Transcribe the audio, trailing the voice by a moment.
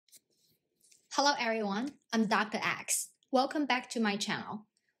Hello everyone, I'm Dr. X. Welcome back to my channel.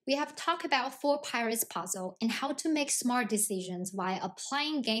 We have talked about 4 pirates puzzle and how to make smart decisions while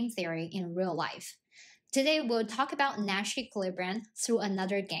applying game theory in real life. Today we'll talk about Nash Equilibrium through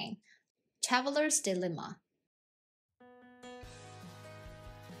another game, Traveler's Dilemma.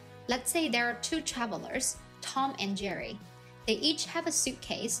 Let's say there are 2 travelers, Tom and Jerry. They each have a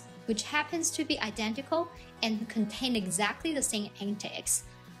suitcase which happens to be identical and contain exactly the same antiques.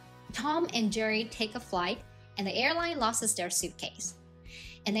 Tom and Jerry take a flight, and the airline loses their suitcase.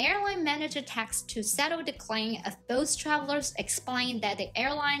 And the airline manager texts to settle the claim of both travelers, explain that the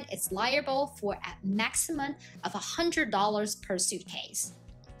airline is liable for a maximum of $100 per suitcase.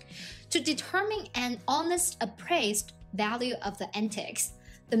 To determine an honest appraised value of the antiques,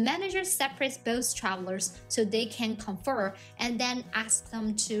 the manager separates both travelers so they can confer and then asks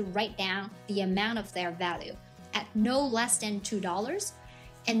them to write down the amount of their value at no less than $2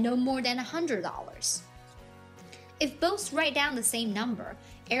 and no more than $100. If both write down the same number,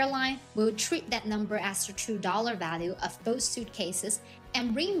 airline will treat that number as the true dollar value of both suitcases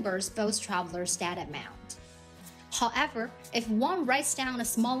and reimburse both travelers that amount. However, if one writes down a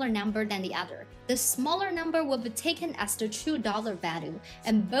smaller number than the other, the smaller number will be taken as the true dollar value,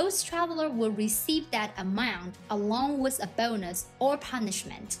 and both travelers will receive that amount along with a bonus or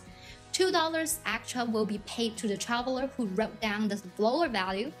punishment. $2 extra will be paid to the traveler who wrote down the lower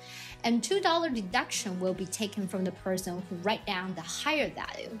value, and $2 deduction will be taken from the person who wrote down the higher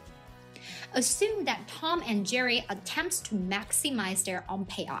value. Assume that Tom and Jerry attempt to maximize their own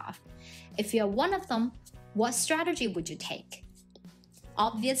payoff. If you're one of them, what strategy would you take?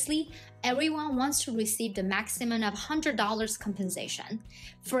 Obviously, everyone wants to receive the maximum of $100 compensation.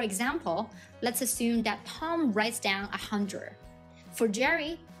 For example, let's assume that Tom writes down 100. For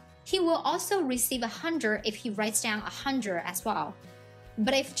Jerry, he will also receive 100 if he writes down 100 as well.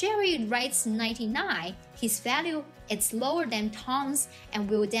 But if Jerry writes 99, his value is lower than Tom's and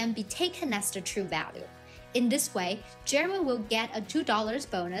will then be taken as the true value. In this way, Jerry will get a $2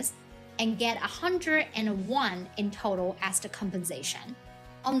 bonus and get 101 in total as the compensation.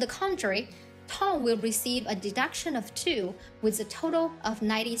 On the contrary, Tom will receive a deduction of 2 with a total of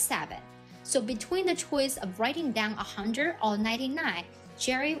 97. So between the choice of writing down 100 or 99,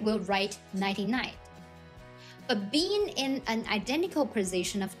 Jerry will write 99. But being in an identical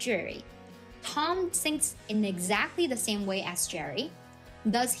position of Jerry, Tom thinks in exactly the same way as Jerry.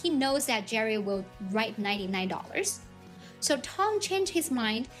 Thus, he knows that Jerry will write $99. So Tom changes his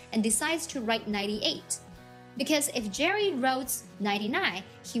mind and decides to write 98. Because if Jerry wrote 99,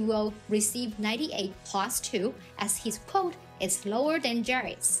 he will receive 98 plus 2 as his quote is lower than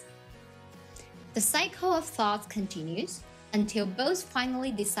Jerry's. The cycle of thoughts continues until both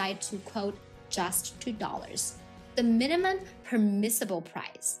finally decide to quote just $2, the minimum permissible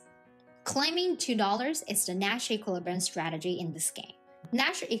price. Claiming $2 is the Nash Equilibrium strategy in this game.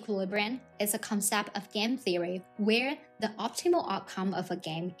 Nash Equilibrium is a concept of game theory where the optimal outcome of a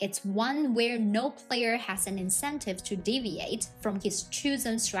game is one where no player has an incentive to deviate from his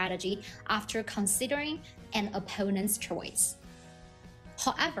chosen strategy after considering an opponent's choice.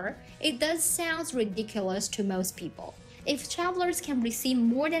 However, it does sound ridiculous to most people. If travelers can receive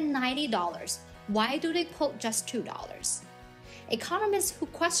more than $90, why do they quote just $2? Economists who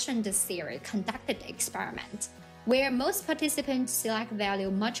questioned this theory conducted the experiment, where most participants select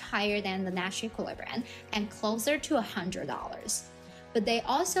value much higher than the Nash Equilibrium and closer to $100. But they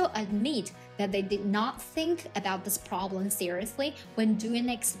also admit that they did not think about this problem seriously when doing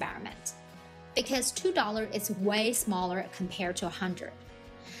the experiment, because $2 is way smaller compared to 100.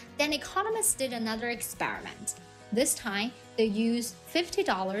 Then economists did another experiment. This time, they used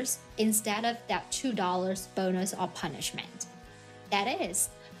 $50 instead of that $2 bonus or punishment. That is,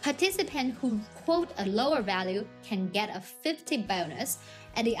 participants who quote a lower value can get a 50 bonus,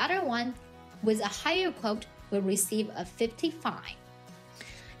 and the other one with a higher quote will receive a 50 fine.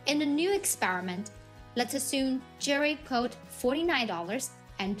 In the new experiment, let's assume Jerry quote $49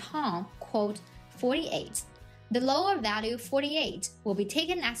 and Tom quote $48. The lower value, 48, will be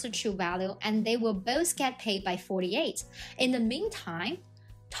taken as the true value and they will both get paid by 48. In the meantime,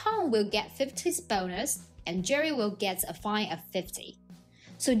 Tom will get 50's bonus and Jerry will get a fine of 50.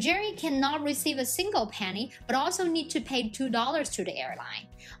 So Jerry cannot receive a single penny but also need to pay $2 to the airline.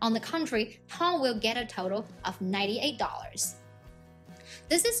 On the contrary, Tom will get a total of $98.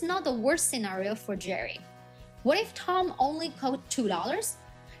 This is not the worst scenario for Jerry. What if Tom only quote $2?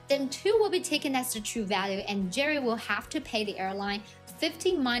 Then 2 will be taken as the true value and Jerry will have to pay the airline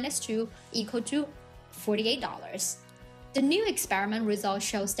 50 minus 2 equal to $48. The new experiment result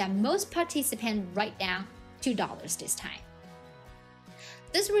shows that most participants write down $2 this time.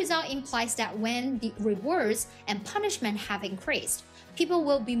 This result implies that when the rewards and punishment have increased, people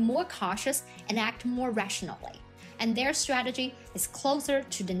will be more cautious and act more rationally, and their strategy is closer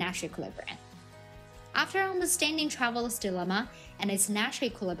to the Nash Equilibrium. After understanding Traveler's Dilemma and its Nash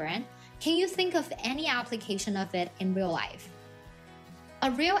Equilibrium, can you think of any application of it in real life?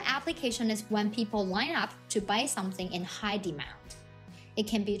 A real application is when people line up to buy something in high demand. It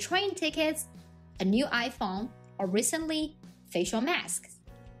can be train tickets, a new iPhone, or recently, facial masks.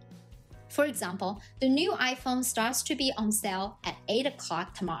 For example, the new iPhone starts to be on sale at 8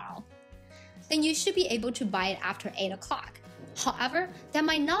 o'clock tomorrow. Then you should be able to buy it after 8 o'clock. However, there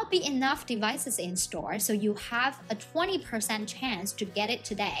might not be enough devices in store, so you have a 20% chance to get it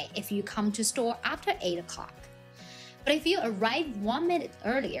today if you come to store after 8 o'clock. But if you arrive 1 minute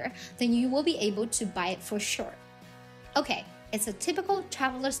earlier, then you will be able to buy it for sure. Okay, it's a typical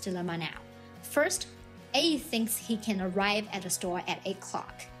traveler's dilemma now. First, A thinks he can arrive at the store at 8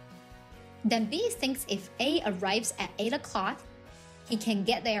 o'clock. Then B thinks if A arrives at 8 o'clock, he can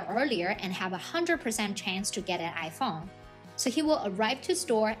get there earlier and have a 100% chance to get an iPhone. So he will arrive to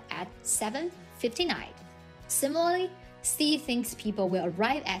store at 7:59. Similarly, C thinks people will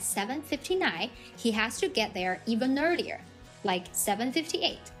arrive at 7:59. He has to get there even earlier, like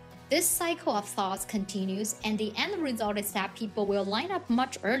 7:58. This cycle of thoughts continues, and the end result is that people will line up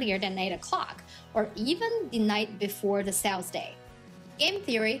much earlier than 8 o'clock, or even the night before the sales day. Game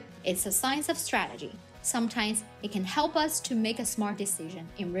theory is a science of strategy. Sometimes it can help us to make a smart decision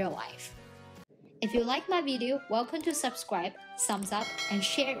in real life. If you like my video, welcome to subscribe, thumbs up, and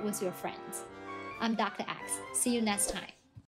share it with your friends. I'm Dr. X. See you next time.